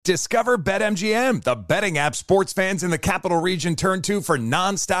Discover BetMGM, the betting app sports fans in the capital region turn to for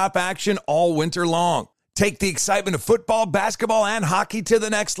nonstop action all winter long. Take the excitement of football, basketball, and hockey to the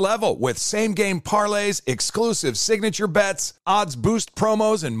next level with same-game parlays, exclusive signature bets, odds boost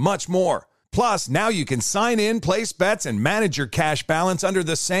promos, and much more. Plus, now you can sign in, place bets, and manage your cash balance under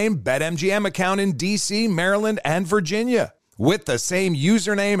the same BetMGM account in D.C., Maryland, and Virginia. With the same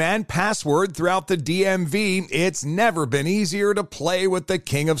username and password throughout the DMV, it's never been easier to play with the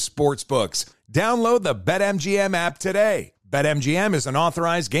king of sportsbooks. Download the BetMGM app today. BetMGM is an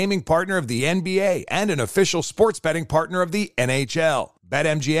authorized gaming partner of the NBA and an official sports betting partner of the NHL.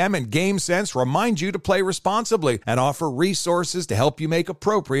 BetMGM and GameSense remind you to play responsibly and offer resources to help you make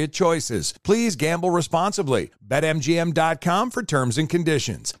appropriate choices. Please gamble responsibly. BetMGM.com for terms and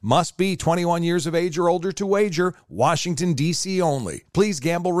conditions. Must be 21 years of age or older to wager. Washington, D.C. only. Please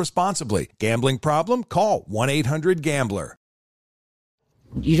gamble responsibly. Gambling problem? Call 1-800-GAMBLER.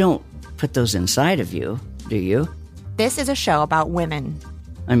 You don't put those inside of you, do you? This is a show about women.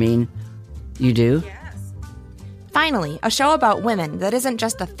 I mean, you do? Finally, a show about women that isn't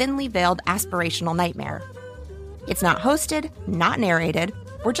just a thinly veiled aspirational nightmare. It's not hosted, not narrated.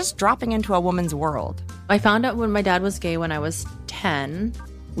 We're just dropping into a woman's world. I found out when my dad was gay when I was 10.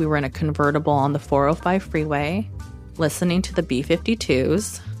 We were in a convertible on the 405 freeway, listening to the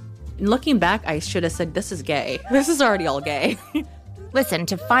B-52s. And looking back, I should have said, this is gay. This is already all gay. Listen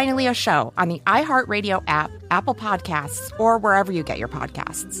to Finally a Show on the iHeartRadio app, Apple Podcasts, or wherever you get your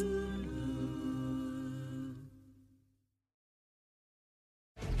podcasts.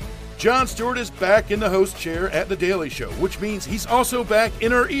 Jon Stewart is back in the host chair at The Daily Show, which means he's also back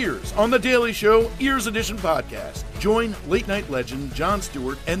in our ears on The Daily Show Ears Edition podcast. Join late-night legend Jon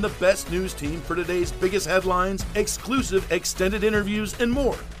Stewart and the best news team for today's biggest headlines, exclusive extended interviews, and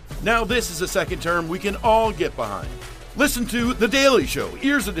more. Now this is a second term we can all get behind. Listen to The Daily Show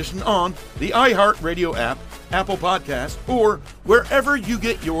Ears Edition on the iHeartRadio app, Apple Podcasts, or wherever you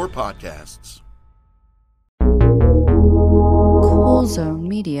get your podcasts. Cool Zone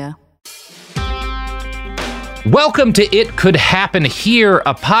Media. Welcome to It Could Happen Here,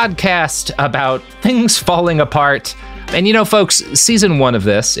 a podcast about things falling apart. And you know, folks, season 1 of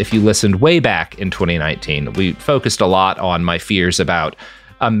this, if you listened way back in 2019, we focused a lot on my fears about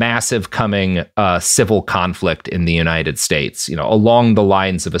a massive coming civil conflict in the United States, you know, along the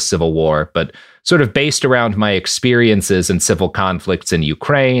lines of a civil war, but sort of based around my experiences in civil conflicts in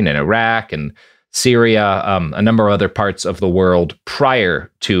Ukraine and Iraq and Syria, a number of other parts of the world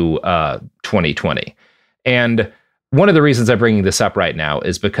prior to 2020. And one of the reasons I'm bringing this up right now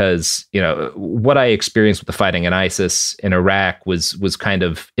is because, you know, what I experienced with the fighting in ISIS in Iraq was kind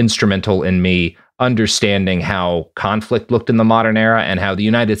of instrumental in me understanding how conflict looked in the modern era and how the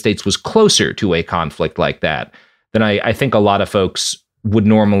United States was closer to a conflict like that than I think a lot of folks would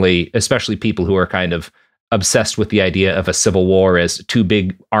normally, especially people who are kind of obsessed with the idea of a civil war as two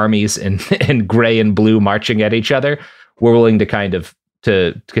big armies in gray and blue marching at each other, were willing to kind of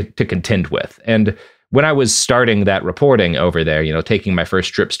to contend with. And when I was starting that reporting over there, you know, taking my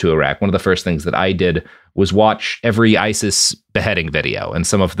first trips to Iraq, one of the first things that I did was watch every ISIS beheading video and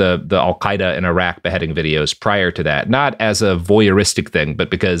some of the Al-Qaeda in Iraq beheading videos prior to that, not as a voyeuristic thing, but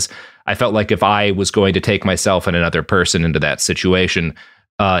because I felt like if I was going to take myself and another person into that situation,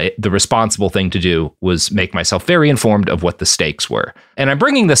 the responsible thing to do was make myself very informed of what the stakes were. And I'm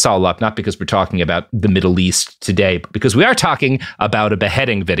bringing this all up not because we're talking about the Middle East today, but because we are talking about a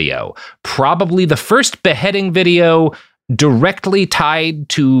beheading video, probably the first beheading video directly tied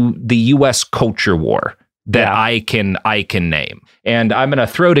to the U.S. culture war that I can name. And I'm going to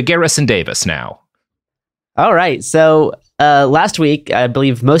throw to Garrison Davis now. All right. So last week, I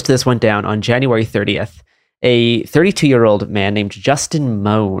believe most of this went down on January 30th. A 32-year-old man named Justin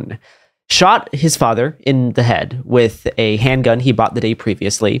Moan shot his father in the head with a handgun he bought the day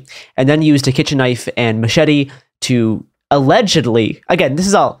previously, and then used a kitchen knife and machete to allegedly, again, this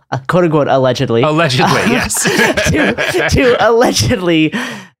is all quote-unquote allegedly. Allegedly, yes. to allegedly...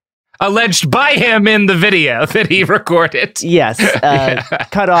 Alleged by him in the video that he recorded. Yes.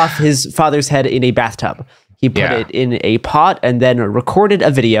 Cut off his father's head in a bathtub. He put it in a pot and then recorded a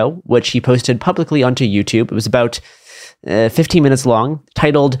video, which he posted publicly onto YouTube. It was about 15 minutes long,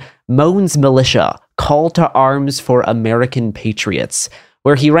 titled Moan's Militia, Call to Arms for American Patriots,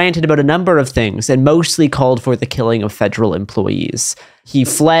 where he ranted about a number of things and mostly called for the killing of federal employees. He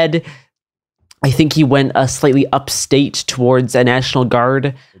fled. I think he went slightly upstate towards a National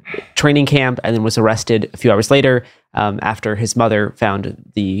Guard training camp and then was arrested a few hours later after his mother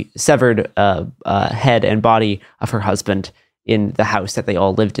found the severed head and body of her husband in the house that they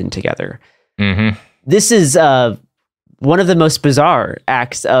all lived in together. Mm-hmm. This is one of the most bizarre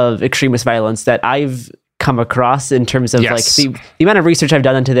acts of extremist violence that I've come across in terms of like the amount of research I've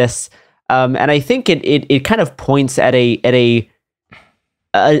done into this. And I think it kind of points at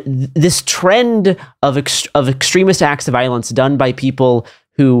this trend of extremist acts of violence done by people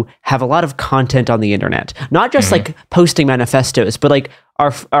who have a lot of content on the internet, not just like posting manifestos, but like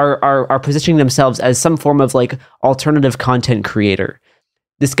are positioning themselves as some form of like alternative content creator.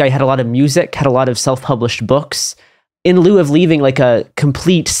 This guy had a lot of music, had a lot of self-published books. In lieu of leaving like a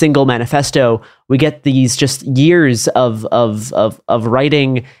complete single manifesto, we get these just years of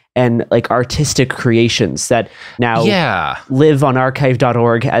writing and like artistic creations that now live on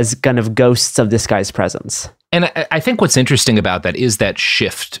archive.org as kind of ghosts of this guy's presence. And I think what's interesting about that is that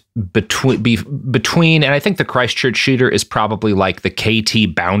shift between, and I think the Christchurch shooter is probably like the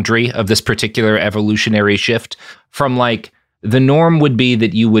KT boundary of this particular evolutionary shift from like, the norm would be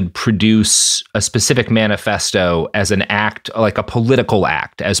that you would produce a specific manifesto as an act, like a political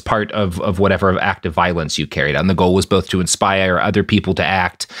act, as part of whatever act of violence you carried on. The goal was both to inspire other people to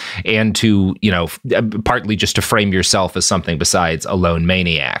act and to, partly just to frame yourself as something besides a lone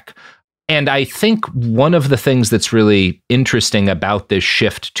maniac. And I think one of the things that's really interesting about this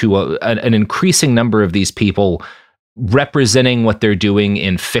shift to an increasing number of these people representing what they're doing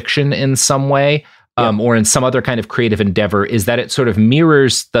in fiction in some way, or in some other kind of creative endeavor, is that it sort of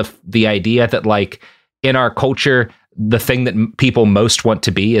mirrors the idea that like in our culture, the thing that people most want to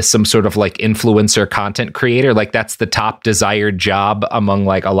be is some sort of like influencer content creator. Like that's the top desired job among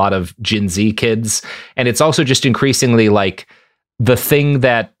like a lot of Gen Z kids. And it's also just increasingly like the thing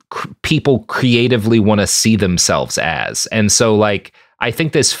that people creatively want to see themselves as. And so like, I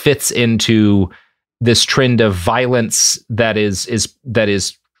think this fits into this trend of violence that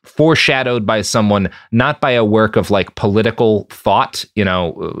is foreshadowed by someone, not by a work of like political thought,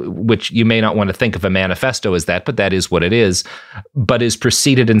 which you may not want to think of a manifesto as that, but that is what it is, but is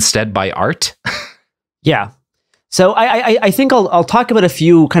preceded instead by art. Yeah. So I think I'll talk about a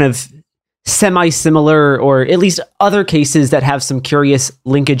few kind of semi-similar or at least other cases that have some curious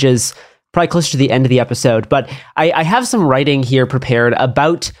linkages probably closer to the end of the episode. But I have some writing here prepared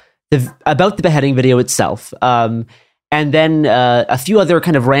about the beheading video itself. And then a few other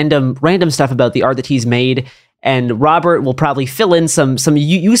kind of random stuff about the art that he's made. And Robert will probably fill in some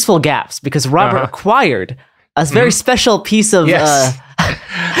useful gaps because Robert acquired a very special piece of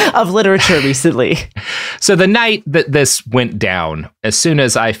of literature recently. So the night that this went down, as soon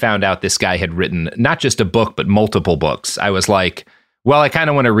as I found out this guy had written not just a book, but multiple books, I was like, well, I kind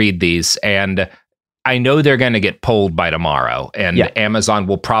of want to read these. And I know they're going to get pulled by tomorrow, and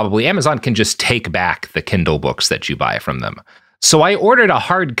Amazon can just take back the Kindle books that you buy from them. So I ordered a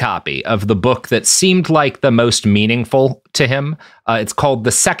hard copy of the book that seemed like the most meaningful to him. It's called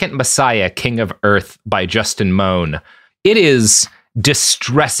The Second Messiah, King of Earth by Justin Moen. It is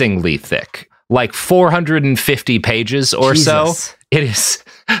distressingly thick, like 450 pages or so. It is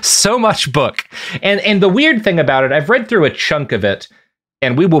so much book. And the weird thing about it, I've read through a chunk of it,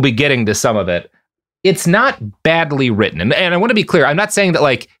 and we will be getting to some of it. It's not badly written. And I want to be clear, I'm not saying that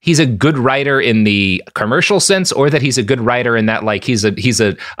like he's a good writer in the commercial sense or that he's a good writer in that like he's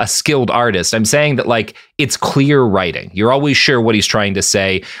a skilled artist. I'm saying that like it's clear writing. You're always sure what he's trying to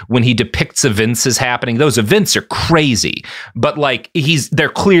say. When he depicts events as happening, those events are crazy, but like they're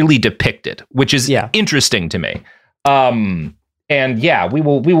clearly depicted, which is interesting to me. And yeah, we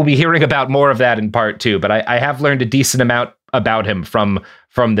will be hearing about more of that in part 2, but I have learned a decent amount about him from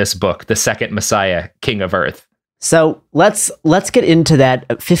this book, The Second Messiah, King of Earth. So let's get into that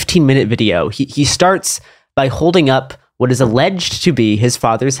 15-minute video. He starts by holding up what is alleged to be his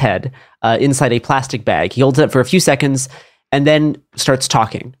father's head inside a plastic bag. He holds it up for a few seconds and then starts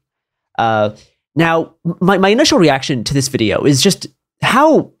talking. Now, my initial reaction to this video is just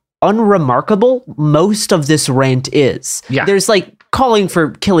how unremarkable most of this rant is. Yeah. There's like calling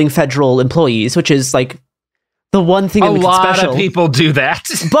for killing federal employees, which is like the one thing that makes it special. A lot of people do that.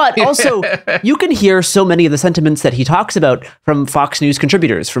 But also, you can hear so many of the sentiments that he talks about from Fox News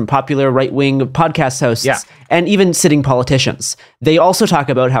contributors, from popular right-wing podcast hosts, and even sitting politicians. They also talk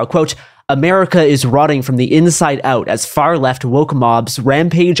about how, quote, America is rotting from the inside out as far-left woke mobs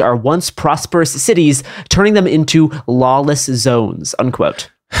rampage our once prosperous cities, turning them into lawless zones, unquote.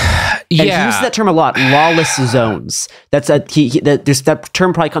 And he uses that term a lot, lawless zones. That's that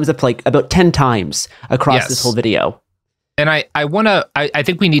term probably comes up like about 10 times across this whole video. And I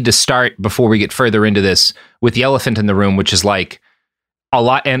think we need to start before we get further into this with the elephant in the room, which is like a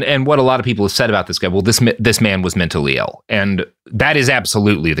lot, and what a lot of people have said about this guy. Well, this man was mentally ill, and that is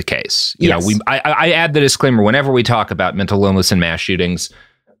absolutely the case. You know, I add the disclaimer whenever we talk about mental illness and mass shootings.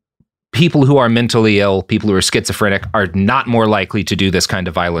 people who are mentally ill, people who are schizophrenic, are not more likely to do this kind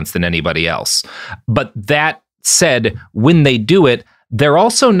of violence than anybody else. But that said, when they do it, they're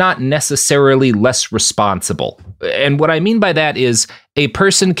also not necessarily less responsible. And what I mean by that is a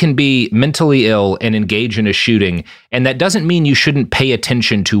person can be mentally ill and engage in a shooting, and that doesn't mean you shouldn't pay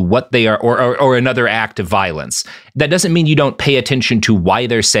attention to what they are, or another act of violence. That doesn't mean you don't pay attention to why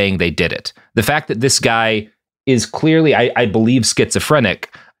they're saying they did it. The fact that this guy is clearly, I believe,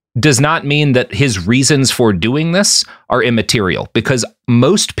 schizophrenic does not mean that his reasons for doing this are immaterial, because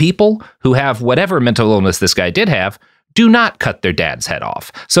most people who have whatever mental illness this guy did have do not cut their dad's head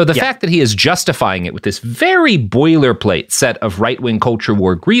off. So the fact that he is justifying it with this very boilerplate set of right-wing culture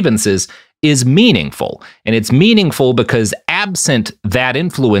war grievances is meaningful. And it's meaningful because absent that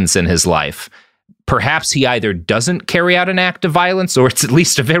influence in his life, perhaps he either doesn't carry out an act of violence, or it's at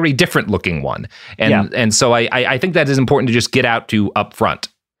least a very different looking one. And so I think that is important to just get out to up front.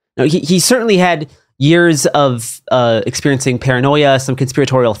 No, he certainly had years of experiencing paranoia, some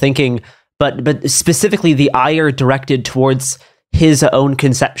conspiratorial thinking, but specifically the ire directed towards his own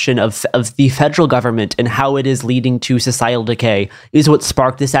conception of the federal government and how it is leading to societal decay is what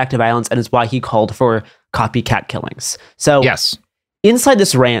sparked this act of violence, and is why he called for copycat killings. So yes. Inside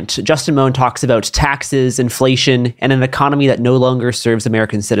this rant, Justin Moen talks about taxes, inflation, and an economy that no longer serves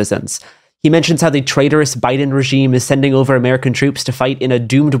American citizens. He mentions how the traitorous Biden regime is sending over American troops to fight in a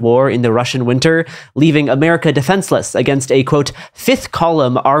doomed war in the Russian winter, leaving America defenseless against a, quote, fifth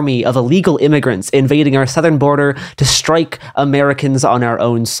column army of illegal immigrants invading our southern border to strike Americans on our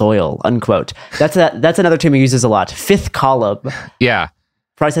own soil, unquote. That's another term he uses a lot. Fifth column. Yeah.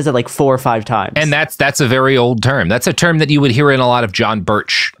 Probably says it like 4 or 5 times. And that's a very old term. That's a term that you would hear in a lot of John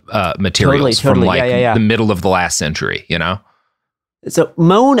Birch materials from the middle of the last century, you know? So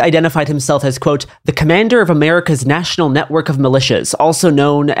Moen identified himself as, quote, the commander of America's national network of militias, also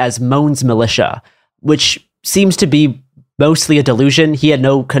known as Moen's militia, which seems to be mostly a delusion. He had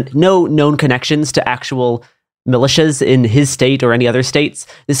no known connections to actual militias in his state or any other states.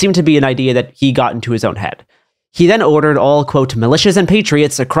 This seemed to be an idea that he got into his own head. He then ordered all, quote, militias and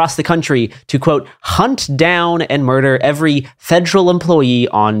patriots across the country to, quote, hunt down and murder every federal employee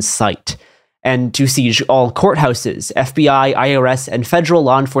on sight, and to siege all courthouses, FBI, IRS, and federal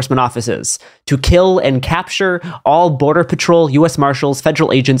law enforcement offices, to kill and capture all Border Patrol, U.S. Marshals,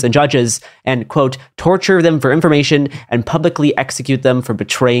 federal agents, and judges, and, quote, torture them for information and publicly execute them for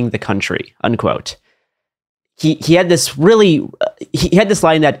betraying the country, unquote. He had this really, he had this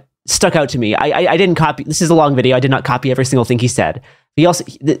line that stuck out to me. I didn't copy, this is a long video, I did not copy every single thing he said. He also,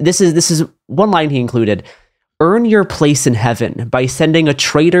 this is one line he included: earn your place in heaven by sending a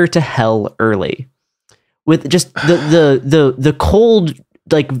traitor to hell early. With just the cold,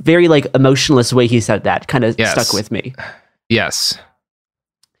 like very like emotionless way he said that kind of stuck with me. Yes.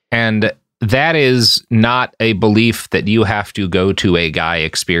 And that is not a belief that you have to go to a guy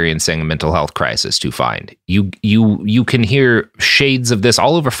experiencing a mental health crisis to find. You can hear shades of this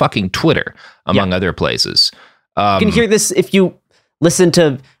all over fucking Twitter, among other places. You can hear this if you listen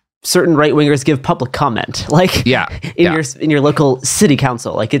to certain right wingers give public comment, like in your local city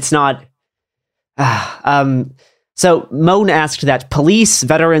council. Like it's not. So Moen asked that police,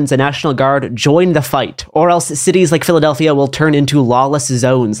 veterans, and National Guard join the fight, or else cities like Philadelphia will turn into lawless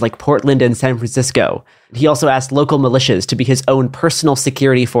zones like Portland and San Francisco. He also asked local militias to be his own personal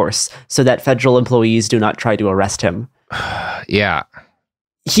security force so that federal employees do not try to arrest him.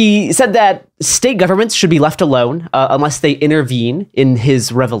 He said that state governments should be left alone unless they intervene in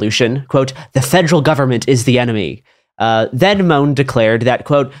his revolution. Quote, the federal government is the enemy. Then Moen declared that,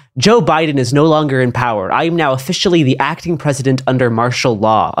 quote, Joe Biden is no longer in power. I am now officially the acting president under martial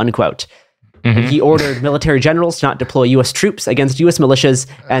law, unquote. Mm-hmm. He ordered military generals to not deploy U.S. troops against U.S. militias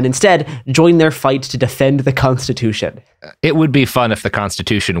and instead join their fight to defend the Constitution. It would be fun if the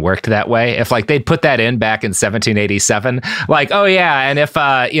Constitution worked that way. If like they'd put that in back in 1787, like, oh yeah, and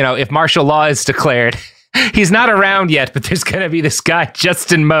if martial law is declared, he's not around yet, but there's going to be this guy,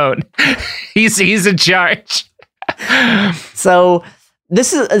 Justin Moen. He's in charge. So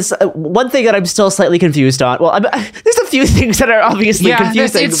this is one thing that I'm still slightly confused on. Well, there's a few things that are obviously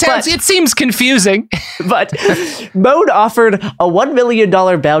confusing. It seems confusing. But Moen offered a $1 million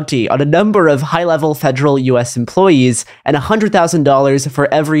bounty on a number of high-level federal U.S. employees and $100,000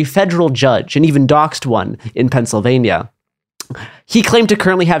 for every federal judge, and even doxed one in Pennsylvania. He claimed to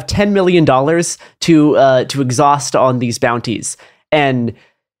currently have $10 million to exhaust on these bounties. And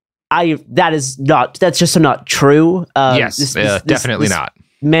that's just not true. Definitely not.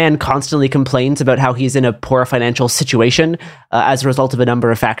 Man constantly complains about how he's in a poor financial situation as a result of a number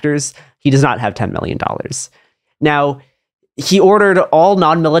of factors. He does not have $10 million. Now, he ordered all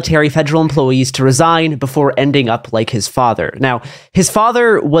non-military federal employees to resign before ending up like his father. Now, his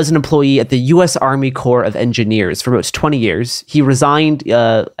father was an employee at the U.S. Army Corps of Engineers for about 20 years. He resigned,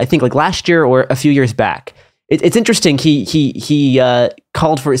 I think, like last year or a few years back. It's interesting. He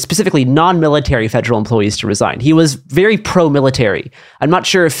called for specifically non-military federal employees to resign. He was very pro-military. I'm not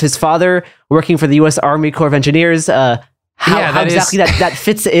sure if his father, working for the U.S. Army Corps of Engineers, how exactly that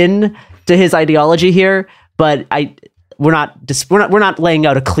fits in to his ideology here. But we're not laying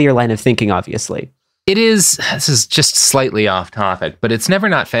out a clear line of thinking. Obviously, this is just slightly off topic, but it's never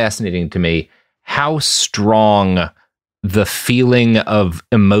not fascinating to me how strong the feeling of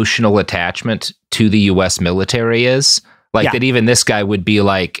emotional attachment to the U.S. military is. That even this guy would be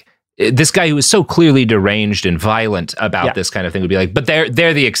like, this guy who is so clearly deranged and violent about this kind of thing would be like, but they're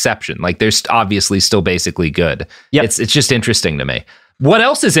the exception. Like, they're obviously still basically good. Yep. It's just interesting to me. What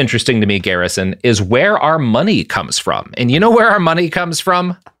else is interesting to me, Garrison, is where our money comes from. And you know where our money comes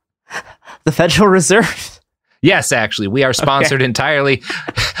from? The Federal Reserve. Yes, actually, we are sponsored entirely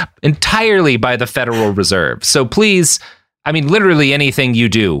by the Federal Reserve. So please, I mean, literally anything you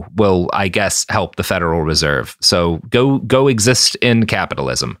do will, I guess, help the Federal Reserve. So go exist in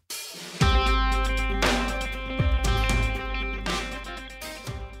capitalism.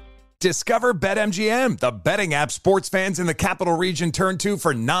 Discover BetMGM, the betting app sports fans in the capital region turn to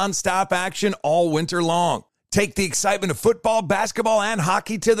for nonstop action all winter long. Take the excitement of football, basketball, and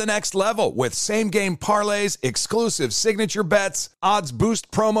hockey to the next level with same-game parlays, exclusive signature bets, odds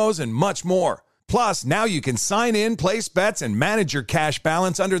boost promos, and much more. Plus, now you can sign in, place bets, and manage your cash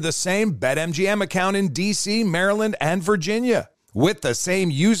balance under the same BetMGM account in D.C., Maryland, and Virginia. With the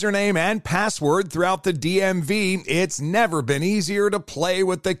same username and password throughout the DMV, it's never been easier to play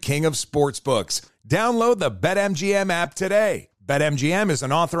with the king of sportsbooks. Download the BetMGM app today. BetMGM is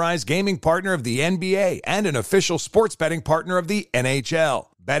an authorized gaming partner of the NBA and an official sports betting partner of the NHL.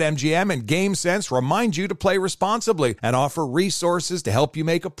 BetMGM and GameSense remind you to play responsibly and offer resources to help you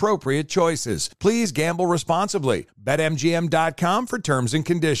make appropriate choices. Please gamble responsibly. BetMGM.com for terms and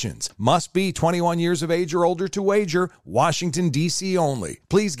conditions. Must be 21 years of age or older to wager. Washington, D.C. only.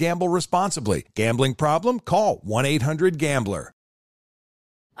 Please gamble responsibly. Gambling problem? Call 1-800-GAMBLER.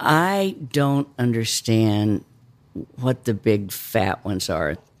 I don't understand what the big fat ones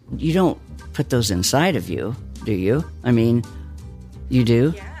are. You don't put those inside of you, do you? I mean, you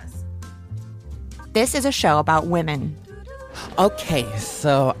do? Yes. This is a show about women. Okay,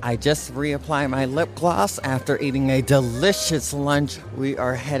 so I just reapplied my lip gloss after eating a delicious lunch. We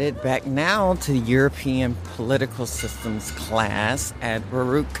are headed back now to European Political Systems class at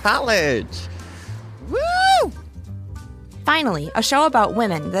Baruch College. Woo! Finally, a show about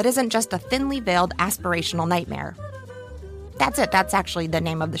women that isn't just a thinly veiled aspirational nightmare. That's it. That's actually the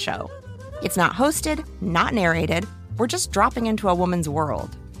name of the show. It's not hosted, not narrated. We're just dropping into a woman's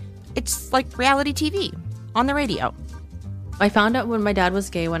world. It's like reality TV on the radio. I found out when my dad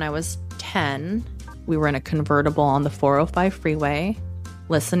was gay when I was 10. We were in a convertible on the 405 freeway,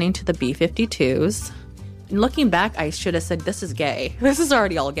 listening to the B-52s. And looking back, I should have said, this is gay. This is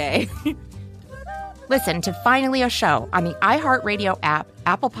already all gay. Listen to Finally a Show on the iHeartRadio app,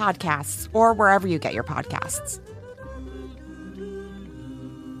 Apple Podcasts, or wherever you get your podcasts.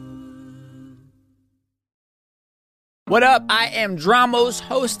 What up? I am Dramos,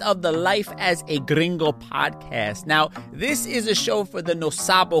 host of the Life as a Gringo podcast. Now, this is a show for the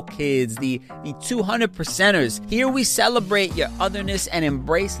Nosabo kids, the 200%ers. Here we celebrate your otherness and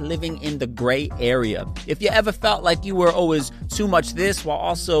embrace living in the gray area. If you ever felt like you were always too much this while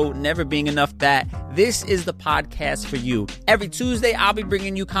also never being enough that, this is the podcast for you. Every Tuesday, I'll be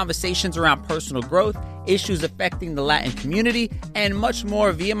bringing you conversations around personal growth, issues affecting the Latin community, and much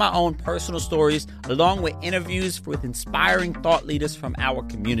more via my own personal stories, along with interviews with inspiring thought leaders from our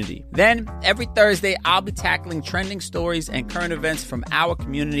community. Then, every Thursday, I'll be tackling trending stories and current events from our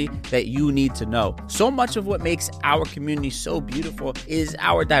community that you need to know. So much of what makes our community so beautiful is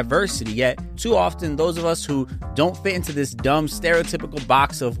our diversity, yet too often those of us who don't fit into this dumb stereotypical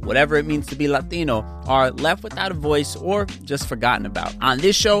box of whatever it means to be Latino are left without a voice or just forgotten about. On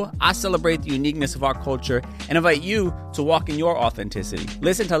this show, I celebrate the uniqueness of our culture and invite you to walk in your authenticity.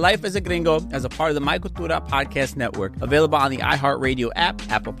 Listen to Life as a Gringo as a part of the My Cultura Podcast Network, available on the iHeartRadio app,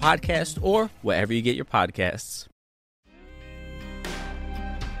 Apple Podcasts, or wherever you get your podcasts.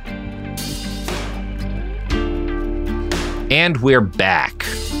 And we're back.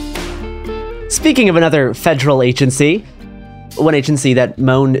 Speaking of another federal agency, one agency that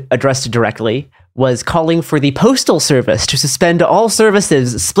Moan addressed directly was calling for the Postal Service to suspend all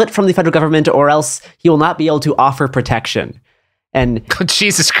services split from the federal government, or else he will not be able to offer protection. And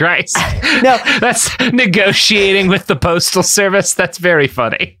Jesus Christ. No. That's negotiating with the Postal Service. That's very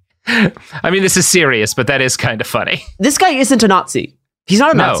funny. I mean, this is serious, but that is kind of funny. This guy isn't a Nazi. He's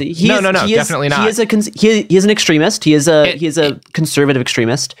not a Nazi. No, definitely not. He is an extremist. He is a conservative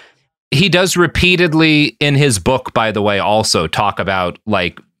extremist. He does repeatedly in his book, by the way, also talk about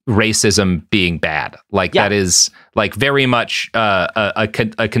like racism being bad. Like that is like very much a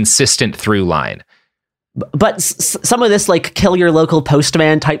consistent through line. But some of this, like kill your local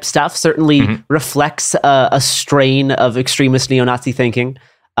postman type stuff, certainly reflects a strain of extremist neo-Nazi thinking.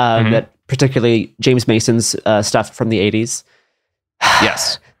 That particularly James Mason's stuff from the 80s.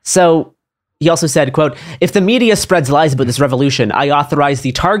 Yes. So he also said, quote, "If the media spreads lies about this revolution, I authorize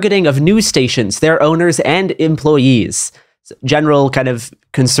the targeting of news stations, their owners, and employees." General kind of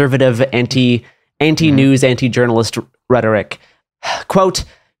conservative anti-news, anti-journalist rhetoric. Quote,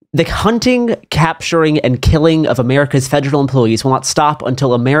 "The hunting, capturing, and killing of America's federal employees will not stop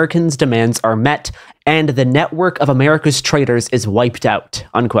until Americans' demands are met and the network of America's traitors is wiped out,"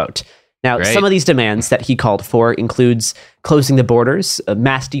 unquote. Now, some of these demands that he called for includes closing the borders,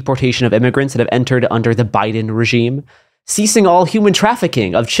 mass deportation of immigrants that have entered under the Biden regime, ceasing all human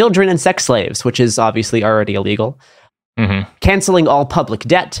trafficking of children and sex slaves, which is obviously already illegal, canceling all public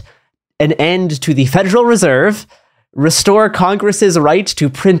debt, an end to the Federal Reserve, restore Congress's right to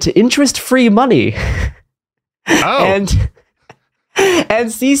print interest-free money, and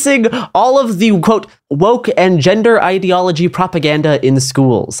ceasing all of the, quote, woke and gender ideology propaganda in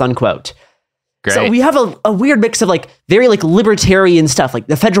schools, unquote. Great. So we have a weird mix of like very like libertarian stuff, like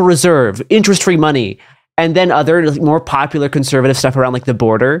the Federal Reserve, interest-free money, and then other like, more popular conservative stuff around like the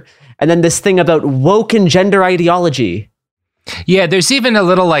border. And then this thing about woke and gender ideology. Yeah, there's even a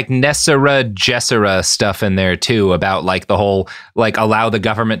little like Nessera Gessera stuff in there too about like the whole like allow the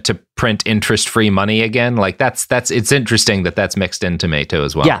government to print interest-free money again. Like that's it's interesting that that's mixed in tomato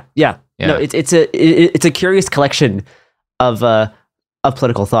as well. Yeah. No, it's a curious collection of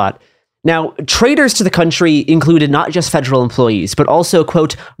political thought. Now, traitors to the country included not just federal employees, but also,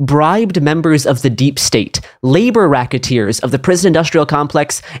 quote, bribed members of the deep state, labor racketeers of the prison industrial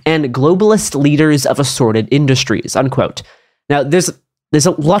complex, and globalist leaders of assorted industries, unquote. Now, there's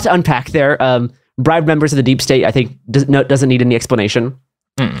a lot to unpack there. Bribed members of the deep state, I think, doesn't need any explanation.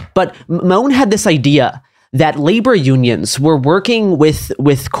 But Moan had this idea that labor unions were working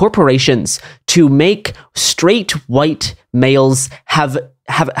with corporations to make straight white males have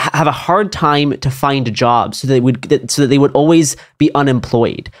a hard time to find jobs, so that they would always be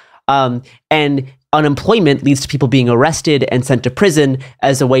unemployed. And unemployment leads to people being arrested and sent to prison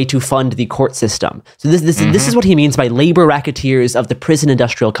as a way to fund the court system. So this is what he means by labor racketeers of the prison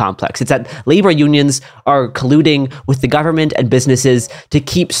industrial complex. It's that labor unions are colluding with the government and businesses to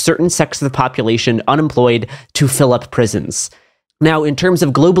keep certain sects of the population unemployed to fill up prisons. Now, in terms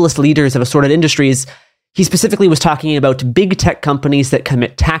of globalist leaders of assorted industries, he specifically was talking about big tech companies that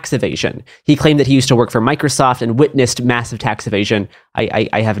commit tax evasion. He claimed that he used to work for Microsoft and witnessed massive tax evasion.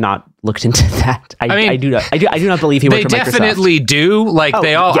 I have not looked into that. I do not believe he worked for Microsoft. They definitely do. Like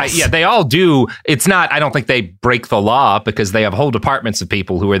they all do. It's not. I don't think they break the law because they have whole departments of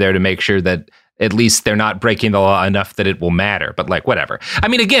people who are there to make sure that at least they're not breaking the law enough that it will matter. But like, whatever. I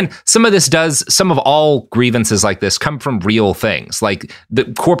mean, again, some of all grievances like this come from real things. Like the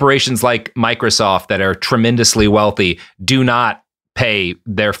corporations like Microsoft that are tremendously wealthy do not pay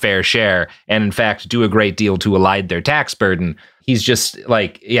their fair share and in fact do a great deal to elide their tax burden. He's just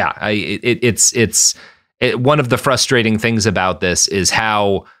like, it's one of the frustrating things about this is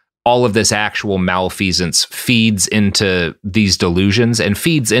how all of this actual malfeasance feeds into these delusions and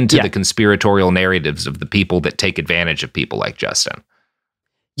feeds into the conspiratorial narratives of the people that take advantage of people like Justin.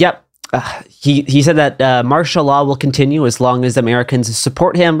 Yep. He said that martial law will continue as long as Americans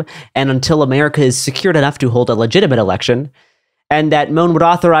support him and until America is secured enough to hold a legitimate election, and that Moan would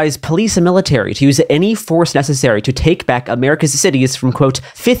authorize police and military to use any force necessary to take back America's cities from, quote,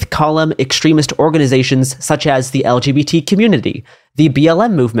 fifth column extremist organizations such as the LGBT community, the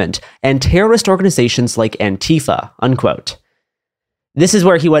BLM movement, and terrorist organizations like Antifa, unquote. This is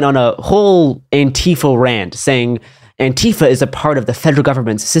where he went on a whole Antifa rant, saying Antifa is a part of the federal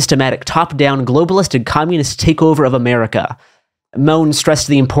government's systematic top-down globalist and communist takeover of America. Moan stressed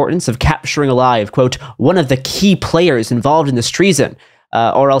the importance of capturing alive, quote, one of the key players involved in this treason,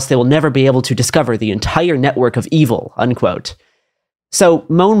 or else they will never be able to discover the entire network of evil, unquote. So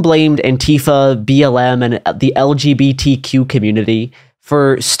Moan blamed Antifa, BLM, and the LGBTQ community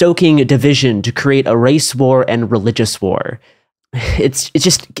for stoking division to create a race war and religious war. It's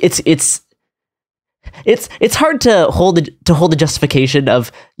It's hard to hold the justification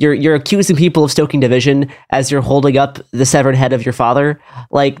of you're accusing people of stoking division as you're holding up the severed head of your father.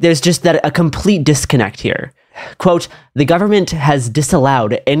 Like, there's just a complete disconnect here. Quote, the government has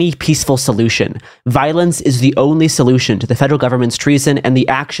disallowed any peaceful solution. Violence is the only solution to the federal government's treason and the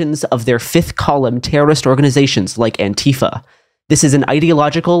actions of their fifth column terrorist organizations like Antifa. This is an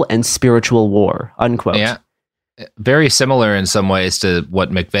ideological and spiritual war, unquote. Yeah. Very similar in some ways to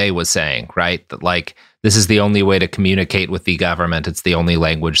what McVeigh was saying, right? That like, this is the only way to communicate with the government. It's the only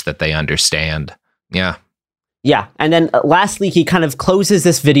language that they understand. Yeah. Yeah. And then lastly, he kind of closes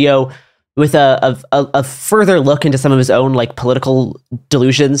this video with a further look into some of his own like political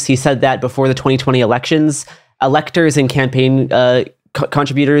delusions. He said that before the 2020 elections, electors and campaign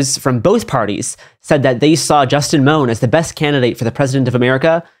contributors from both parties said that they saw Justin Moan as the best candidate for the president of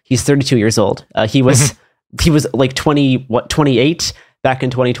America. He's 32 years old. He was like 28 back in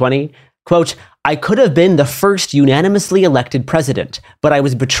 2020. Quote, I could have been the first unanimously elected president, but I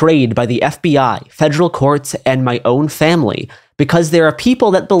was betrayed by the FBI, federal courts, and my own family because there are people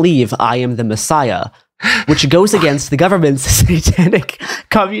that believe I am the Messiah, which goes against the government's satanic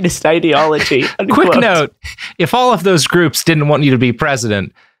communist ideology. Unquote. Quick note, if all of those groups didn't want you to be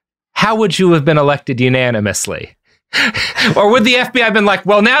president, how would you have been elected unanimously? Or would the FBI have been like,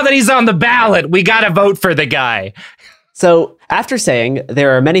 well, now that he's on the ballot, we got to vote for the guy? So after saying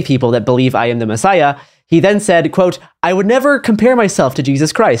there are many people that believe I am the Messiah, he then said, quote, I would never compare myself to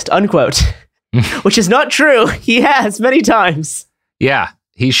Jesus Christ, unquote, which is not true. He has many times. Yeah,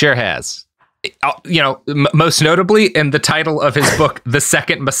 he sure has. You know, most notably in the title of his book, The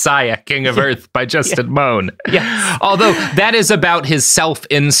Second Messiah, King of Earth by Justin Moan. Yes. Although that is about his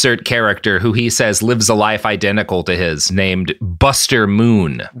self-insert character who he says lives a life identical to his, named Buster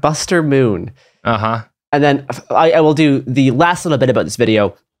Moon. Buster Moon. Uh-huh. And then I will do the last little bit about this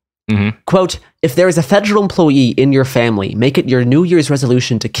video. Mm-hmm. Quote, if there is a federal employee in your family, make it your New Year's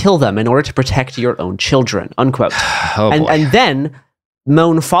resolution to kill them in order to protect your own children, unquote. And then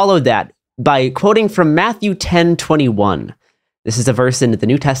Moan followed that by quoting from Matthew 10:21. This is a verse in the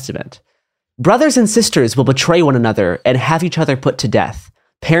New Testament. Brothers and sisters will betray one another and have each other put to death.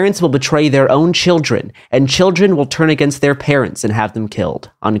 Parents will betray their own children, and children will turn against their parents and have them killed,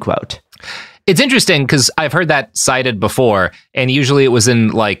 unquote. It's interesting because I've heard that cited before, and usually it was in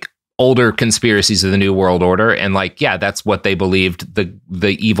like older conspiracies of the New World Order, and like, yeah, that's what they believed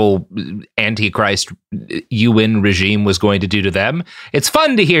the evil Antichrist UN regime was going to do to them. It's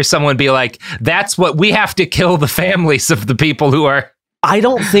fun to hear someone be like, that's what we have to kill the families of the people who are. I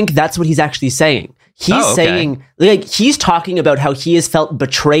don't think that's what he's actually saying. He's saying, like, he's talking about how he has felt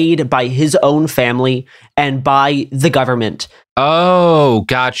betrayed by his own family and by the government. Oh,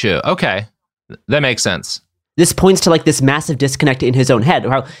 gotcha. Okay. That makes sense. This points to like this massive disconnect in his own head.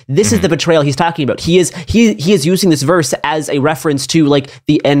 How this is the betrayal he's talking about. He is using this verse as a reference to like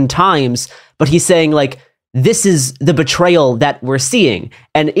the end times, but he's saying like this is the betrayal that we're seeing,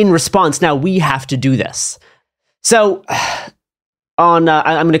 and in response, now we have to do this. So, I'm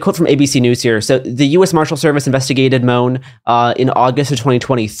going to quote from ABC News here. So, the U.S. Marshal Service investigated Moan in August of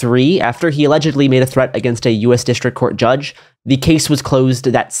 2023 after he allegedly made a threat against a U.S. District Court judge. The case was closed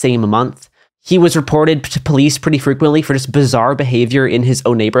that same month. He was reported to police pretty frequently for just bizarre behavior in his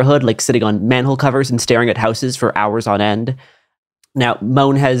own neighborhood, like sitting on manhole covers and staring at houses for hours on end. Now,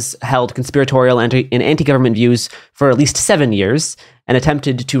 Moan has held conspiratorial and anti-government views for at least 7 years and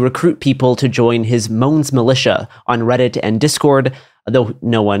attempted to recruit people to join his Moan's Militia on Reddit and Discord, though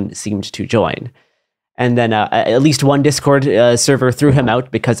no one seemed to join. And then at least one Discord server threw him out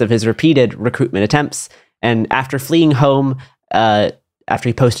because of his repeated recruitment attempts. And after fleeing home, after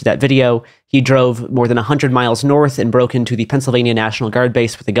he posted that video, he drove more than 100 miles north and broke into the Pennsylvania National Guard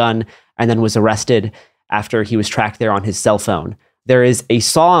base with a gun, and then was arrested after he was tracked there on his cell phone. There is a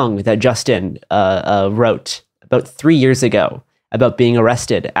song that Justin wrote about 3 years ago about being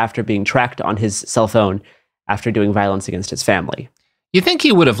arrested after being tracked on his cell phone after doing violence against his family. You think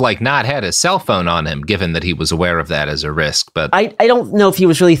he would have like not had his cell phone on him, given that he was aware of that as a risk? But I don't know if he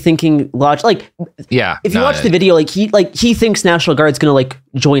was really thinking Like, yeah, if you watch the video, he thinks National Guard's gonna like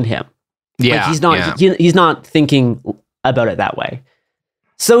join him. Yeah, like, he's not thinking about it that way.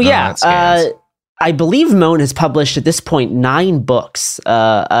 So I believe Moan has published at this point 9 books.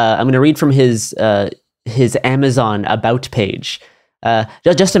 I'm going to read from his Amazon About page.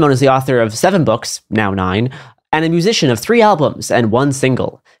 Justin Moan is the author of 7 books, now 9, and a musician of 3 albums and 1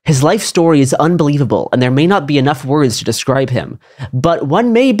 single. His life story is unbelievable, and there may not be enough words to describe him, but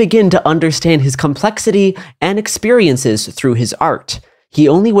one may begin to understand his complexity and experiences through his art. He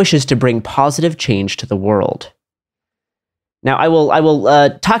only wishes to bring positive change to the world. Now, I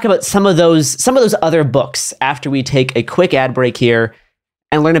will talk about some of those other books after we take a quick ad break here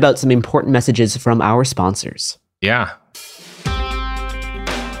and learn about some important messages from our sponsors. Yeah.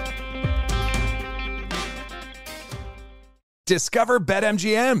 Discover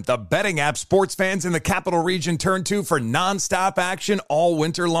BetMGM, the betting app sports fans in the capital region turn to for nonstop action all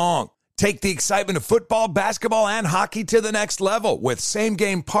winter long. Take the excitement of football, basketball, and hockey to the next level with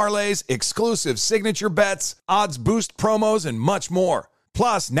same-game parlays, exclusive signature bets, odds boost promos, and much more.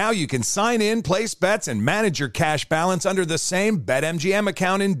 Plus, now you can sign in, place bets, and manage your cash balance under the same BetMGM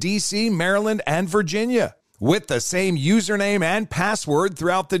account in D.C., Maryland, and Virginia. With the same username and password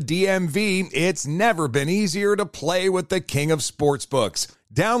throughout the DMV, it's never been easier to play with the king of sportsbooks.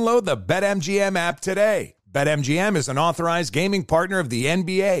 Download the BetMGM app today. BetMGM is an authorized gaming partner of the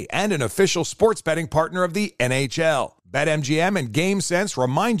NBA and an official sports betting partner of the NHL. BetMGM and GameSense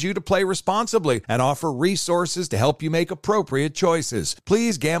remind you to play responsibly and offer resources to help you make appropriate choices.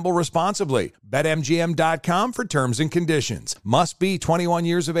 Please gamble responsibly. BetMGM.com for terms and conditions. Must be 21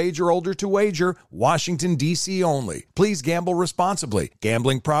 years of age or older to wager. Washington, D.C. only. Please gamble responsibly.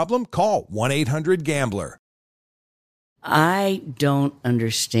 Gambling problem? Call 1-800-GAMBLER. I don't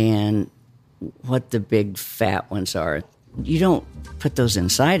understand what the big fat ones are. You don't put those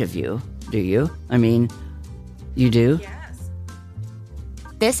inside of you, do you? I mean, you do?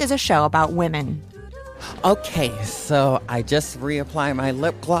 This is a show about women. Okay, so I just reapplied my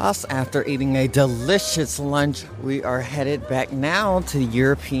lip gloss after eating a delicious lunch. We are headed back now to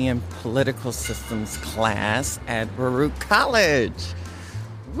European Political Systems class at Baruch College.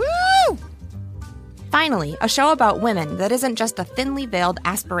 Woo! Finally, a show about women that isn't just a thinly veiled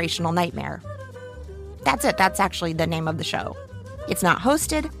aspirational nightmare. That's it. That's actually the name of the show. It's not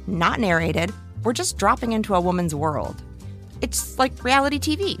hosted, not narrated. We're just dropping into a woman's world. It's like reality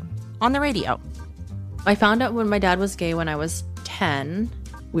TV on the radio. I found out when my dad was gay when I was 10.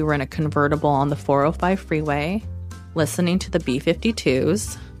 We were in a convertible on the 405 freeway, listening to the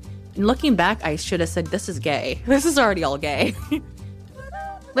B-52s. And looking back, I should have said, this is gay. This is already all gay.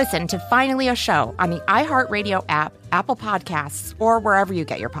 Listen to Finally a Show on the iHeartRadio app, Apple Podcasts, or wherever you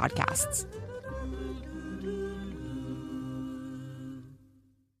get your podcasts.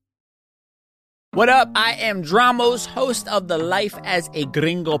 What up? I am Dramos, host of the Life as a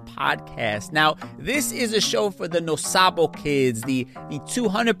Gringo podcast. Now, this is a show for the No Sabo kids, the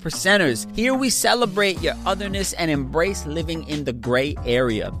 200%ers. Here we celebrate your otherness and embrace living in the gray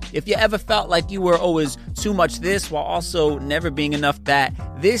area. If you ever felt like you were always too much this while also never being enough that,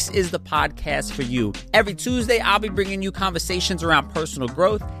 this is the podcast for you. Every Tuesday, I'll be bringing you conversations around personal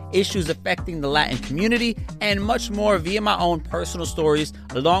growth, issues affecting the Latin community, and much more via my own personal stories,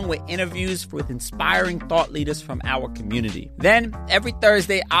 along with interviews with inspiring thought leaders from our community. Then, every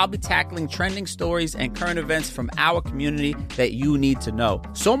Thursday, I'll be tackling trending stories and current events from our community that you need to know.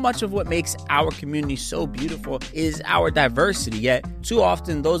 So much of what makes our community so beautiful is our diversity, yet too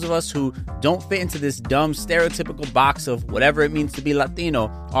often those of us who don't fit into this dumb stereotypical box of whatever it means to be Latino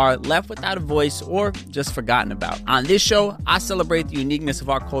are left without a voice or just forgotten about. On this show, I celebrate the uniqueness of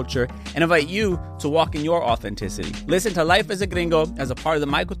our culture and invite you to walk in your authenticity. Listen to Life as a Gringo as a part of the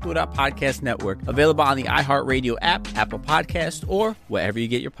My Cultura podcast network, available on the iHeartRadio app, Apple Podcasts, or wherever you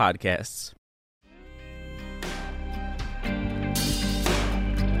get your podcasts.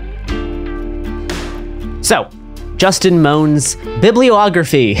 So, Justin Moan's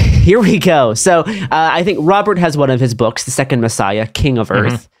bibliography. Here we go. So, I think Robert has one of his books, The Second Messiah, King of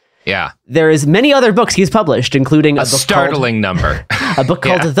Earth. Yeah. There is many other books he's published, including a book startling number. A book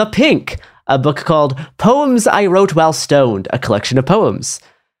called The Pink, a book called Poems I Wrote While Stoned, a collection of poems.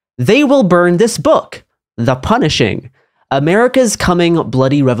 They Will Burn This Book, The Punishing, America's Coming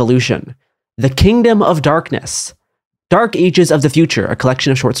Bloody Revolution, The Kingdom of Darkness, Dark Ages of the Future, a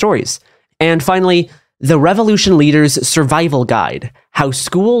collection of short stories. And finally, The Revolution Leader's Survival Guide, How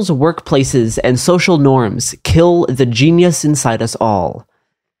Schools, Workplaces, and Social Norms Kill the Genius Inside Us All.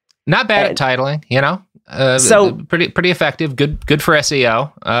 Not bad at titling, you know. So pretty effective. Good for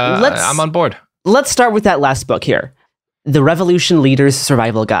SEO. I'm on board. Let's start with that last book here, The Revolution Leader's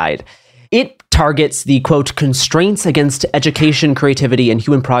Survival Guide. It targets the, quote, constraints against education, creativity, and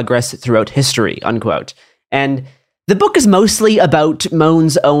human progress throughout history, unquote. And the book is mostly about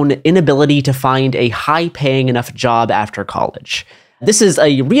Moan's own inability to find a high-paying enough job after college. This is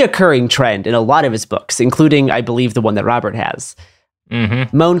a reoccurring trend in a lot of his books, including, I believe, the one that Robert has.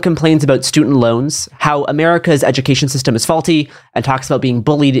 Moan complains about student loans, how America's education system is faulty, and talks about being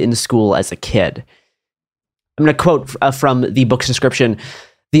bullied in school as a kid. I'm going to quote from the book's description.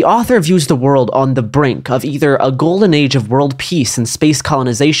 The author views the world on the brink of either a golden age of world peace and space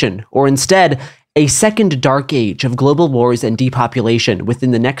colonization, or instead, a second dark age of global wars and depopulation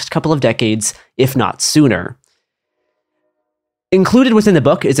within the next couple of decades, if not sooner. Included within the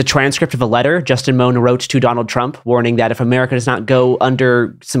book is a transcript of a letter Justin Mohn wrote to Donald Trump, warning that if America does not go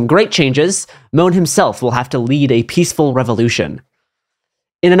under some great changes, Mohn himself will have to lead a peaceful revolution.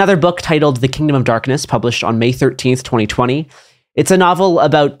 In another book titled The Kingdom of Darkness, published on May 13th, 2020, it's a novel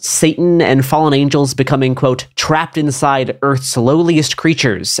about Satan and fallen angels becoming, quote, trapped inside Earth's lowliest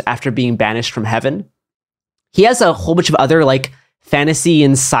creatures after being banished from heaven. He has a whole bunch of other, like, fantasy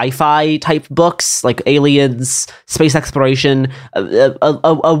and sci-fi type books, like aliens, space exploration,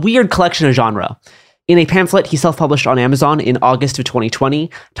 a weird collection of genre. In a pamphlet he self-published on Amazon in August of 2020,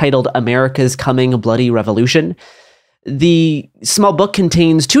 titled America's Coming Bloody Revolution, the small book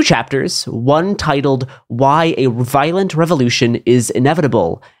contains 2 chapters, one titled Why a Violent Revolution is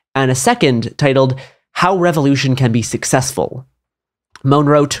Inevitable, and a second titled How Revolution Can Be Successful. Mohn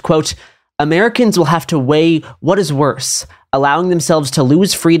wrote, quote, Americans will have to weigh what is worse, allowing themselves to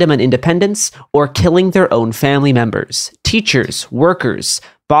lose freedom and independence or killing their own family members, teachers, workers,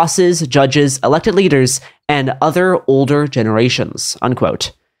 bosses, judges, elected leaders, and other older generations,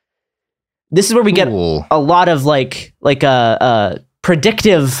 unquote. This is where we get a lot of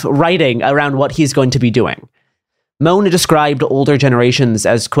predictive writing around what he's going to be doing. Mohn described older generations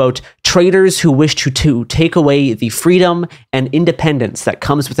as, quote, traitors who wish to take away the freedom and independence that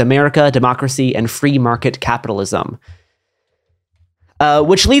comes with America, democracy, and free market capitalism.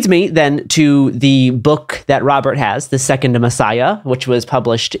 Which leads me then to the book that Robert has, The Second Messiah, which was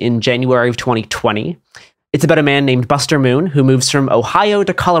published in January of 2020. It's about a man named Buster Moon who moves from Ohio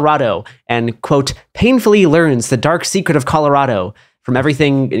to Colorado and, quote, painfully learns the dark secret of Colorado from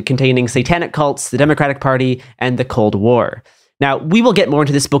everything containing satanic cults, the Democratic Party, and the Cold War. Now, we will get more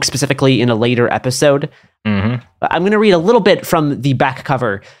into this book specifically in a later episode. Mm-hmm. I'm going to read a little bit from the back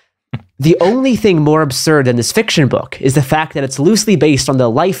cover. The only thing more absurd than this fiction book is the fact that it's loosely based on the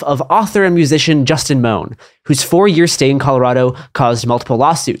life of author and musician Justin Mohn, whose 4-year stay in Colorado caused multiple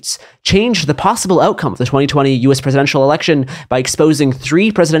lawsuits, changed the possible outcome of the 2020 U.S. presidential election by exposing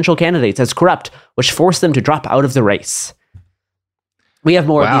 3 presidential candidates as corrupt, which forced them to drop out of the race. We have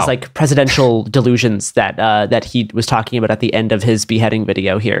more of these like presidential delusions that he was talking about at the end of his beheading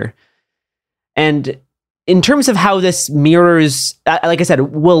video here. And in terms of how this mirrors, like I said,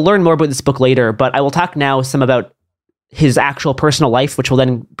 we'll learn more about this book later, but I will talk now some about his actual personal life, which will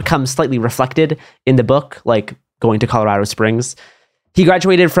then become slightly reflected in the book, like going to Colorado Springs. He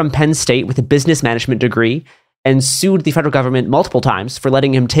graduated from Penn State with a business management degree and sued the federal government multiple times for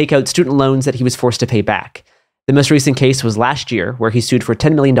letting him take out student loans that he was forced to pay back. The most recent case was last year, where he sued for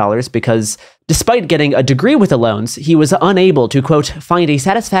 $10 million because, despite getting a degree with the loans, he was unable to, quote, find a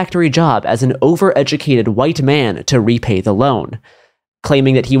satisfactory job as an overeducated white man to repay the loan,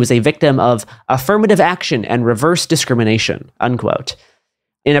 claiming that he was a victim of affirmative action and reverse discrimination, unquote.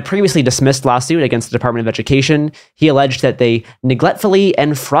 In a previously dismissed lawsuit against the Department of Education, he alleged that they neglectfully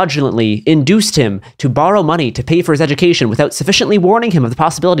and fraudulently induced him to borrow money to pay for his education without sufficiently warning him of the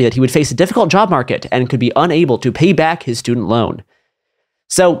possibility that he would face a difficult job market and could be unable to pay back his student loan.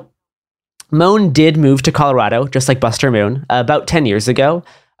 So, Mohn did move to Colorado, just like Buster Moon, about 10 years ago,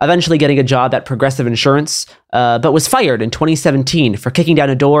 eventually getting a job at Progressive Insurance, but was fired in 2017 for kicking down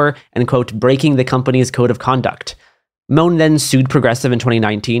a door and, quote, breaking the company's code of conduct. Mohn then sued Progressive in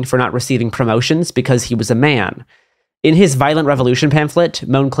 2019 for not receiving promotions because he was a man. In his Violent Revolution pamphlet,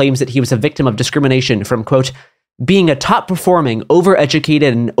 Mohn claims that he was a victim of discrimination from, quote, being a top-performing,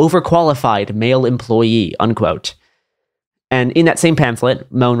 overeducated, and overqualified male employee, unquote. And in that same pamphlet,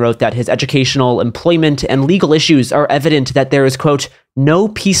 Mohn wrote that his educational, employment, and legal issues are evident that there is, quote, no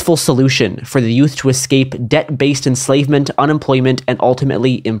peaceful solution for the youth to escape debt-based enslavement, unemployment, and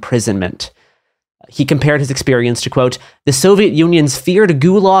ultimately imprisonment. He compared his experience to, quote, the Soviet Union's feared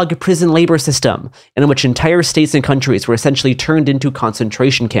gulag prison labor system, in which entire states and countries were essentially turned into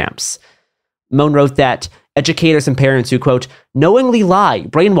concentration camps. Mohn wrote that educators and parents who, quote, knowingly lie,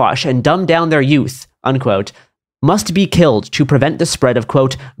 brainwash, and dumb down their youth, unquote, must be killed to prevent the spread of,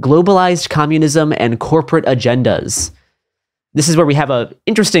 quote, globalized communism and corporate agendas. This is where we have an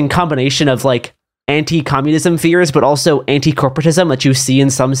interesting combination of, like, anti-communism fears, but also anti-corporatism that you see in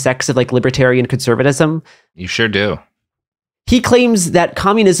some sects of like libertarian conservatism. You sure do. He claims that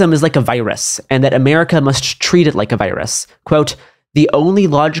communism is like a virus and that America must treat it like a virus. Quote, the only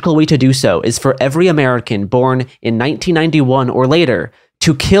logical way to do so is for every American born in 1991 or later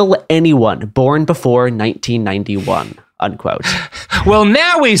to kill anyone born before 1991, unquote. Well,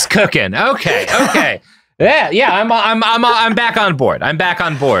 now he's cooking. Okay. Yeah, I'm back on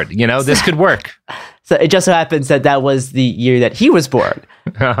board. You know, this could work. So it just so happens that was the year that he was born.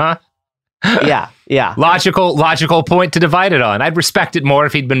 Uh-huh. Yeah. Logical point to divide it on. I'd respect it more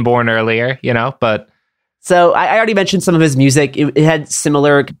if he'd been born earlier, but... So I already mentioned some of his music. It had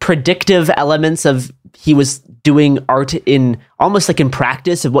similar predictive elements of he was doing art in almost like in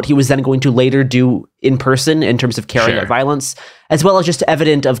practice of what he was then going to later do in person in terms of carrying out violence, as well as just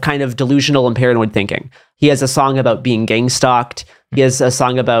evident of kind of delusional and paranoid thinking. He has a song about being gang stalked. He has a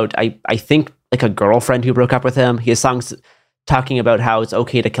song about, I think, like a girlfriend who broke up with him. He has songs talking about how it's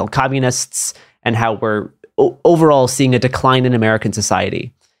okay to kill communists and how we're overall seeing a decline in American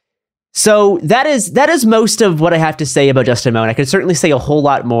society. So that is most of what I have to say about Justin Moan. I could certainly say a whole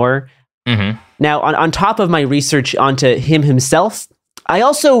lot more. Mm-hmm. Now, on top of my research onto him himself, I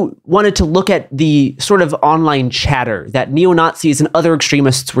also wanted to look at the sort of online chatter that neo-Nazis and other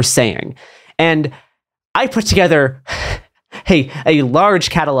extremists were saying. And I put together a large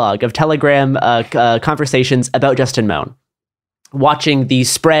catalog of Telegram conversations about Justin Moan, watching the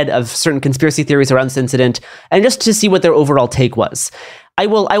spread of certain conspiracy theories around this incident, and just to see what their overall take was. I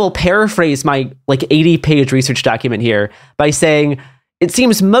will paraphrase my 80-page research document here by saying it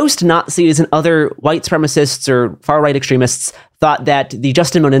seems most Nazis and other white supremacists or far-right extremists thought that the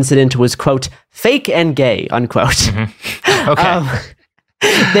Justin Moan incident was, quote, fake and gay, unquote. Mm-hmm. Okay.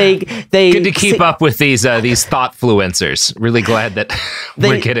 They good to keep up with these thoughtfluencers. Really glad that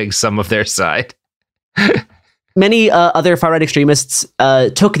we're getting some of their side. Many other far-right extremists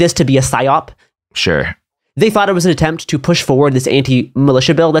took this to be a psyop. Sure. They thought it was an attempt to push forward this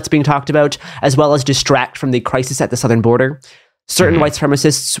anti-militia bill that's being talked about, as well as distract from the crisis at the southern border. Certain white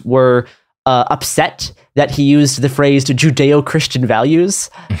supremacists were upset that he used the phrase Judeo-Christian values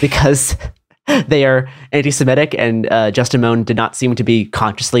because they are anti-Semitic, and Justin Moan did not seem to be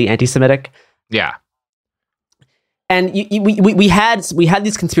consciously anti-Semitic. Yeah. And we had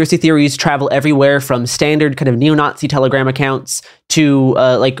these conspiracy theories travel everywhere from standard kind of neo-Nazi Telegram accounts to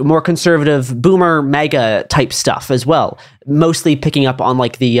more conservative boomer MAGA type stuff as well. Mostly picking up on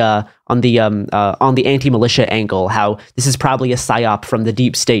the anti-militia angle, how this is probably a psyop from the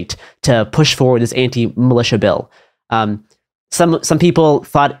deep state to push forward this anti-militia bill. Some people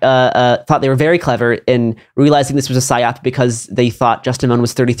thought they were very clever in realizing this was a psyop because they thought Justin Moan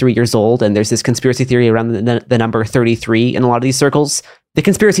was 33 years old, and there's this conspiracy theory around the number 33 in a lot of these circles. The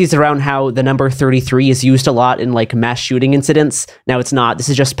conspiracy is around how the number 33 is used a lot in mass shooting incidents. Now it's not. This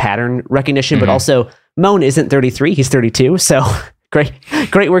is just pattern recognition, but also Moan isn't 33; he's 32. So great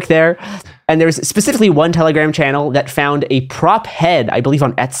work there. And there's specifically one Telegram channel that found a prop head, I believe,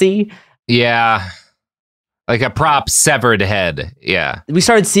 on Etsy. Yeah. Like a prop severed head. Yeah. We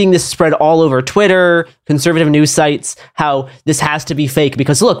started seeing this spread all over Twitter, conservative news sites, how this has to be fake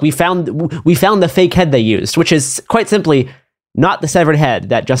because look, we found the fake head they used, which is quite simply not the severed head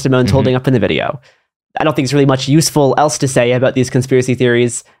that Justin Moan's holding up in the video. I don't think there's really much useful else to say about these conspiracy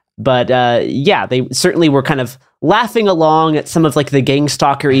theories, but they certainly were kind of laughing along at some of the gang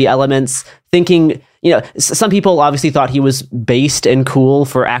stalkery elements, thinking, some people obviously thought he was based and cool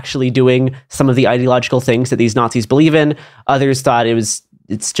for actually doing some of the ideological things that these Nazis believe in. Others thought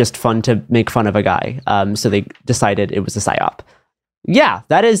it's just fun to make fun of a guy. So they decided it was a psyop. Yeah,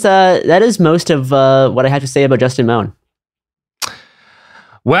 that is most of what I have to say about Justin Moan.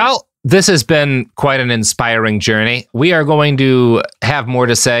 Well, this has been quite an inspiring journey. We are going to have more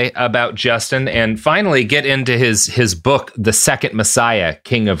to say about Justin and finally get into his book, The Second Messiah,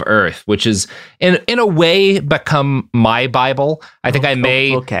 King of Earth, which is in a way become my Bible. I think I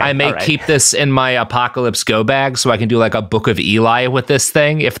may keep this in my Apocalypse Go bag so I can do a Book of Eli with this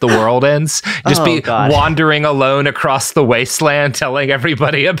thing if the world ends. Just wandering alone across the wasteland telling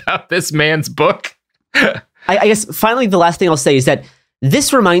everybody about this man's book. I guess finally the last thing I'll say is that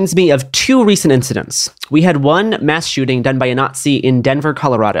this reminds me of two recent incidents. We had one mass shooting done by a Nazi in Denver,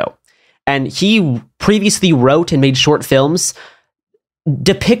 Colorado, and he previously wrote and made short films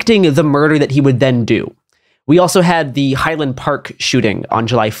depicting the murder that he would then do. We also had the Highland Park shooting on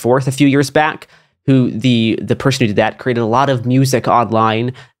July 4th a few years back, who the person who did that created a lot of music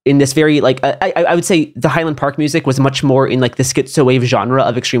online in this very, I would say the Highland Park music was much more in the schizo wave genre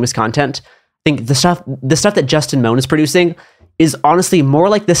of extremist content. I think the stuff that Justin Moan is producing is honestly more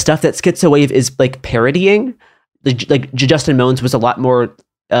like the stuff that Schizo Wave is parodying. Justin Moan's was a lot more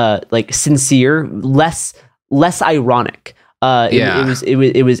sincere, less ironic.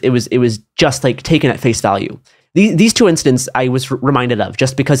 It was just taken at face value. These two incidents I was reminded of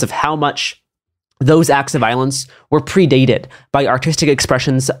just because of how much those acts of violence were predated by artistic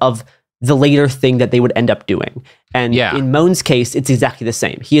expressions of the later thing that they would end up doing. And in Moan's case, it's exactly the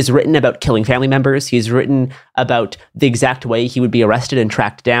same. He has written about killing family members. He's written about the exact way he would be arrested and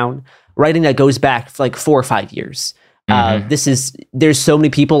tracked down, writing that goes back for 4 or 5 years. There's so many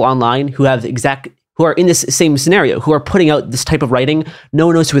people online who are in this same scenario, who are putting out this type of writing. No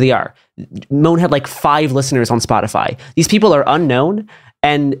one knows who they are. Moan had like 5 listeners on Spotify. These people are unknown,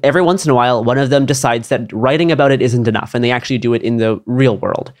 and every once in a while, one of them decides that writing about it isn't enough, and they actually do it in the real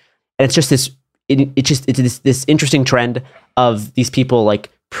world. And it's just this interesting trend of these people like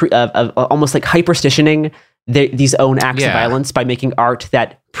almost like hyperstitioning these own acts of violence by making art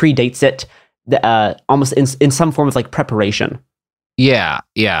that predates it, almost in some form of like preparation. Yeah.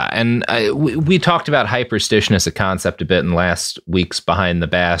 And we talked about hyperstition as a concept a bit in last week's Behind the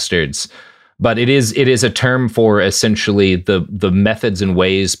Bastards, but it is a term for essentially the methods and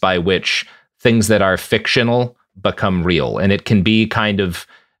ways by which things that are fictional become real. And it can be kind of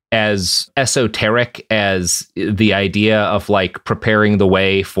as esoteric as the idea of like preparing the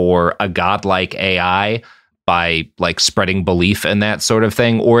way for a godlike AI by like spreading belief in that sort of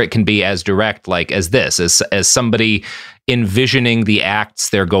thing, or it can be as direct like as somebody envisioning the acts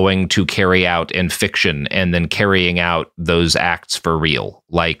they're going to carry out in fiction and then carrying out those acts for real.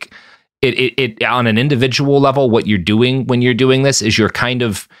 Like it on an individual level, what you're doing when you're doing this is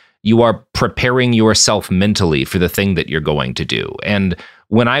you are preparing yourself mentally for the thing that you're going to do. And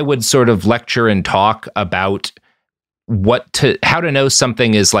when I would sort of lecture and talk about how to know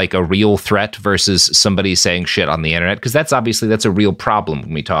something is like a real threat versus somebody saying shit on the internet, because that's a real problem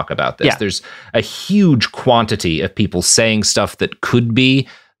when we talk about this. Yeah. There's a huge quantity of people saying stuff that could be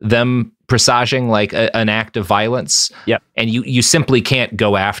them presaging like an act of violence. Yep. And you simply can't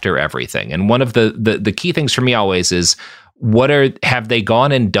go after everything. And one of the key things for me always is, have they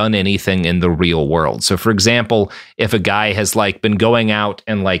gone and done anything in the real world? So for example, if a guy has like been going out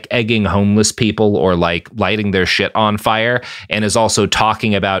and like egging homeless people or like lighting their shit on fire and is also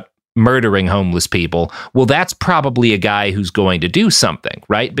talking about murdering homeless people, well, that's probably a guy who's going to do something,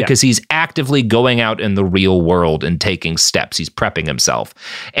 right? Because he's actively going out in the real world and taking steps. He's prepping himself.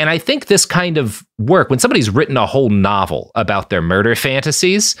 And I think this kind of work, when somebody's written a whole novel about their murder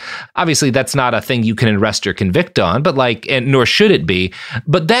fantasies, obviously that's not a thing you can arrest or convict on, but nor should it be,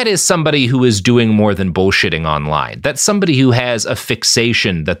 but that is somebody who is doing more than bullshitting online. That's somebody who has a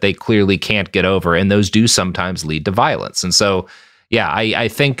fixation that they clearly can't get over, and those do sometimes lead to violence. And so yeah, I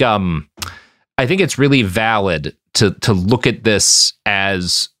think it's really valid to look at this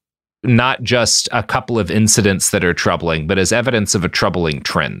as not just a couple of incidents that are troubling, but as evidence of a troubling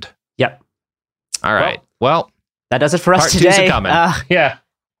trend. Yep. All right. Well, that does it for us today. Part 2's coming. Yeah.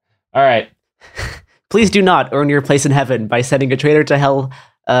 All right. Please do not earn your place in heaven by sending a traitor to hell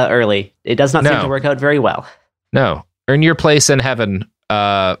early. It does not seem to work out very well. No. Earn your place in heaven.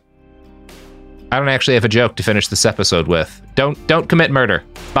 I don't actually have a joke to finish this episode with. Don't commit murder.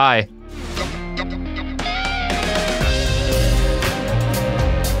 Bye.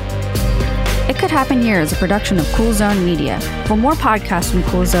 It Could Happen Here is a production of Cool Zone Media. For more podcasts from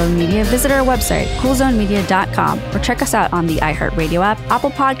Cool Zone Media, visit our website, coolzonemedia.com, or check us out on the iHeartRadio app,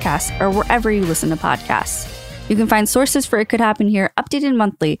 Apple Podcasts, or wherever you listen to podcasts. You can find sources for It Could Happen Here updated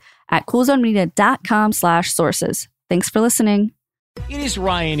monthly at coolzonemedia.com/sources. Thanks for listening. It is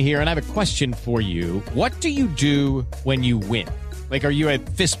Ryan here, and I have a question for you. What do you do when you win? Like, are you a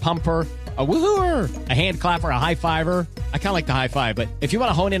fist pumper, a woohooer, a hand clapper, a high fiver? I kind of like the high five, but if you want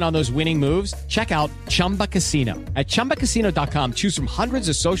to hone in on those winning moves, check out Chumba Casino. At ChumbaCasino.com, choose from hundreds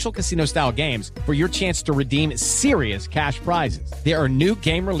of social casino-style games for your chance to redeem serious cash prizes. There are new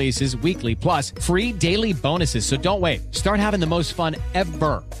game releases weekly, plus free daily bonuses. So don't wait. Start having the most fun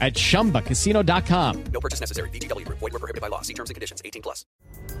ever at ChumbaCasino.com. No purchase necessary. VGW. Void where prohibited by law. See terms and conditions. 18+.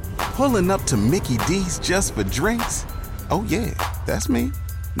 Pulling up to Mickey D's just for drinks? Oh yeah, that's me.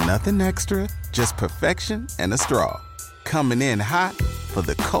 Nothing extra, just perfection and a straw. Coming in hot for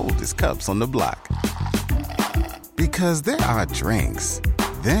the coldest cups on the block. Because there are drinks.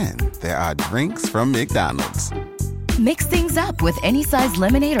 Then there are drinks from McDonald's. Mix things up with any size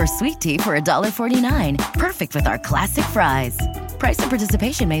lemonade or sweet tea for $1.49. Perfect with our classic fries. Price and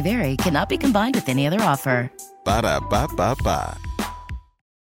participation may vary. Cannot be combined with any other offer. Ba-da-ba-ba-ba.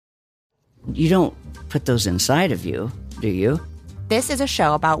 You don't put those inside of you, do you? This is a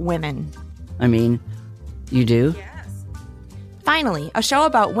show about women. I mean, you do? Yes. Finally, a show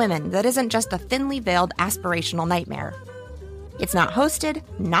about women that isn't just a thinly veiled aspirational nightmare. It's not hosted,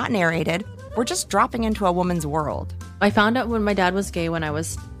 not narrated. We're just dropping into a woman's world. I found out when my dad was gay when I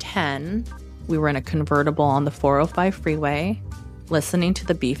was 10. We were in a convertible on the 405 freeway, listening to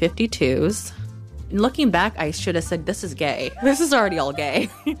the B-52s. And looking back, I should have said, this is gay. This is already all gay.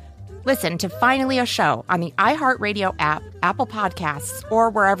 Listen to Finally a Show on the iHeartRadio app, Apple Podcasts,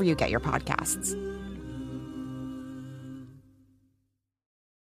 or wherever you get your podcasts.